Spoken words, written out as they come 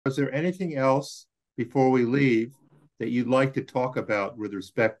Is there anything else before we leave that you'd like to talk about with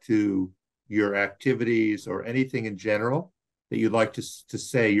respect to your activities or anything in general that you'd like to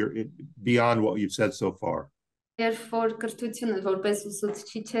say you're beyond what you've said so far? Երբ որ կրթությունը որպես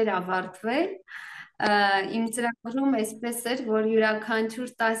ուսուցչի չէր ավարտվել, իմ ծրագրում այսպես էր, որ յուրաքանչյուր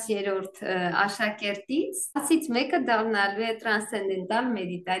 10-րդ աշակերտից 10-ից մեկը դառնալու է տրանսցենդենտալ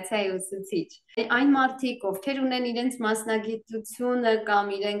մեդիտացիայի ուսուցիչ։ Այն մարդիկ, ովքեր ունեն իրենց մասնագիտությունը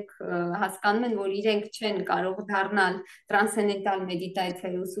կամ իրենք հասկանում են, որ իրենք չեն կարող դառնալ տրանսցենդենտալ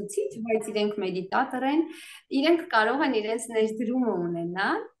մեդիտացիայի ուսուցիչ, բայց իրենք մեդիտատոր են, իրենք կարող են իրենց ներդրումը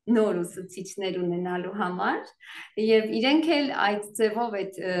ունենալ նոր ուսուցիչներ ունենալու համար եւ իրենք էլ այդ ձևով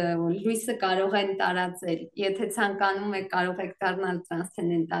այդ լույսը կարող են տարածել։ Եթե ցանկանում եք, կարող եք դառնալ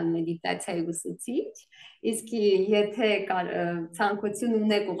տրանսցենդենտալ մեդիտացիայի ուսուցիչ, իսկ եթե ցանկություն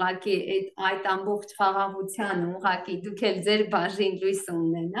ունեք ուղղակի այդ ամբողջ խաղաղության ուղղակի դուք էլ ձեր բաժին լույսը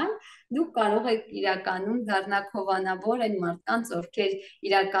ունենալ, դուք կարող եք իրականում դառնալ հովանավոր այն մարդկանց, ովքեր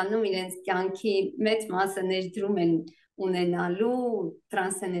իրականում իրենց կյանքի մեծ մասը ներդրում են ունենալու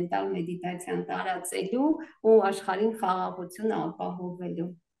տրանսցենդենտալ մեդիտացիան տարածելու ու աշխարհին խաղաղությունը ապահովելու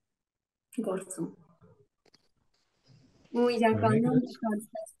գործում։ Ու իրականում շատ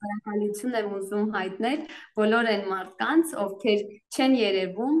շնորհակալություն եմ ուզում հայտնել բոլոր այն մարդկանց, ովքեր չեն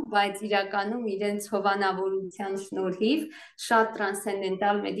երևում, բայց իրականում իրենց հովանավորության շնորհիվ շատ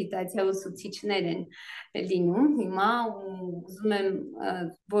տրանսցենդենտալ մեդիտացիա ուսուցիչներ են լինում հիմա ու ուզում եմ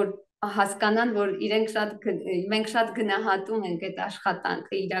որ հասկանան, որ մենք շատ գնահատում ենք այդ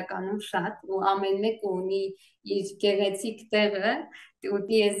աշխատանքը իրականում շատ ու ամեն մեկը ունի իր գեղեցիկ տեղը ու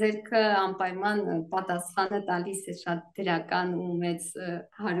տիեզերքը անպայման պատասխանը տալիս է շատ դրական ու մեծ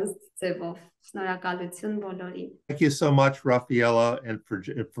հարուստ ձևով։ Շնորհակալություն բոլորին։ Thank you so much, Rafayela, and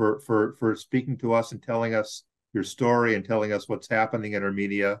for speaking to us and telling us your story and telling us what's happening in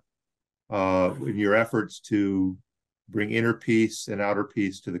Armenia in your efforts to bring inner peace and outer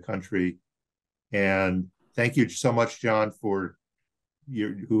peace to the country. And thank you so much, John, for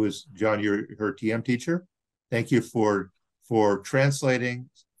your her TM teacher. Thank you for translating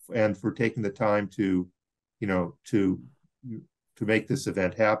and for taking the time to make this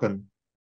event happen.